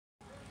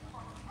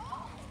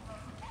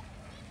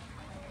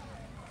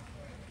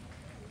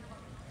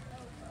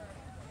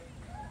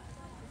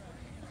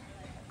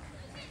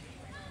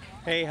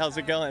Hey, how's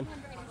it going?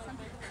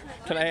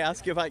 Can I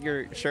ask you about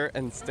your shirt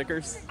and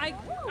stickers? I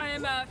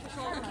am a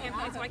official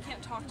campaign, so I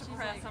can't talk to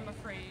press, I'm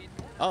afraid.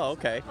 Oh,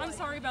 okay. I'm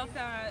sorry about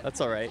that.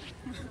 That's all right.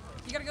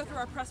 You gotta go through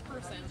our press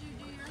person.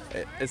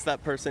 Is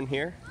that person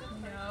here?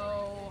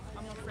 No,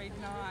 I'm afraid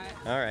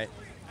not. All right.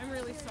 I'm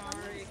really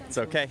sorry. It's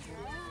okay.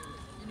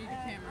 You need a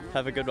camera.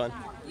 Have a good one.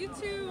 You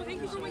too.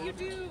 Thank you for what you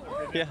do.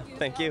 Yeah,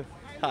 thank you.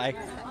 Hi.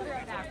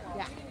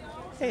 Yeah.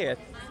 Hey,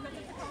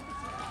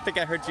 I think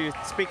I heard you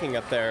speaking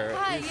up there.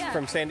 Hi, You're yeah.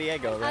 from San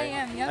Diego, right? I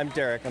am, yep. I'm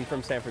Derrick. I'm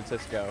from San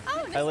Francisco.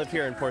 Oh, nice I live to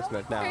here meet in you.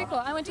 Portsmouth now. Very cool.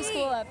 I went to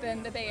school up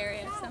in the Bay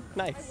Area, so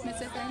Nice.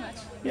 miss it very much.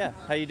 Yeah.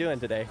 How you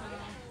doing today?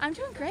 I'm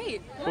doing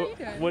great. How are you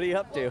doing? What are you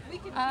up to?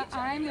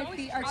 I'm with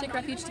the Arctic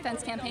Refuge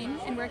Defense Campaign,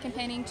 and we're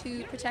campaigning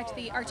to protect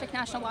the Arctic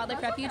National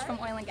Wildlife Refuge from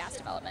oil and gas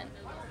development.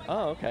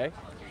 Oh, okay.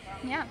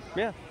 Yeah.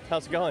 Yeah.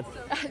 How's it going?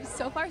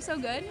 So far, so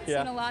good. Yeah.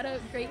 Seen a lot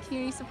of great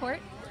community support.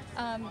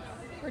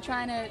 We're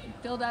trying to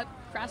build up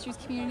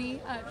grassroots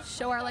community,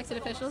 show our elected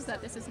officials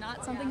that this is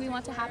not something we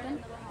want to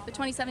happen. The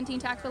 2017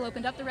 tax bill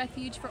opened up the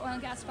refuge for oil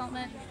and gas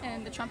development,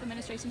 and the Trump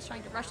administration is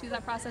trying to rush through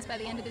that process by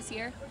the end of this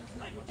year.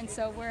 And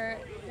so we're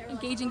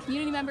engaging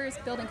community members,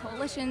 building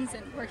coalitions,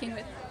 and working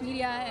with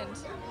media and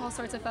all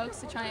sorts of folks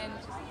to try and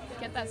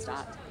get that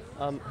stopped.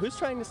 Who's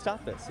trying to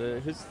stop this?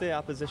 Who's the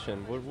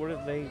opposition?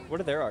 What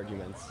are their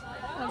arguments?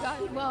 Oh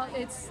God, well,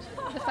 it's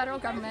the federal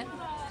government,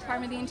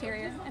 Department of the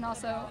Interior, and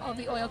also all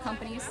the oil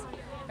companies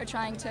are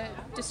trying to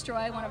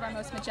destroy one of our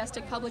most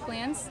majestic public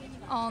lands,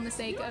 all in the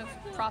sake of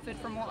profit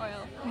for more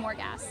oil and more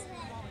gas.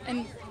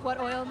 And what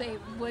oil they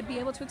would be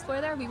able to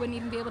explore there, we wouldn't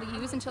even be able to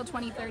use until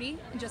 2030,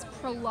 and just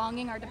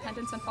prolonging our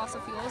dependence on fossil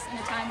fuels in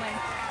a time when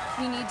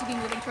we need to be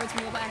moving towards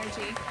renewable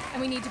energy,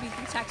 and we need to be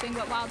protecting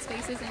what wild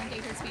spaces and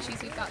endangered species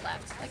we've got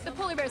left. Like, the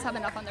polar bears have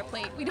enough on their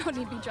plate. We don't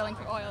need to be drilling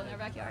for oil in their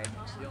backyard.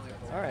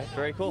 All right,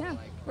 very cool.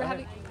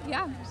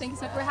 Yeah, thank you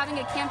so much. We're having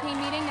a campaign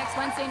meeting next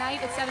Wednesday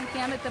night at 7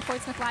 p.m. at the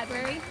Portsmouth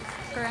Library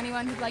for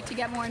anyone who'd like to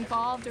get more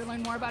involved or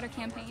learn more about our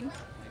campaign.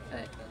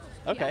 But,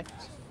 Okay.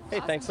 yeah. Hey,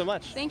 Awesome. thanks so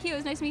much. Thank you. It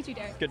was nice to meet you,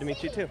 Derrick. Good to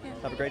meet you too. Yeah.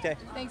 Have a great day.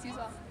 Thanks, you as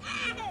well.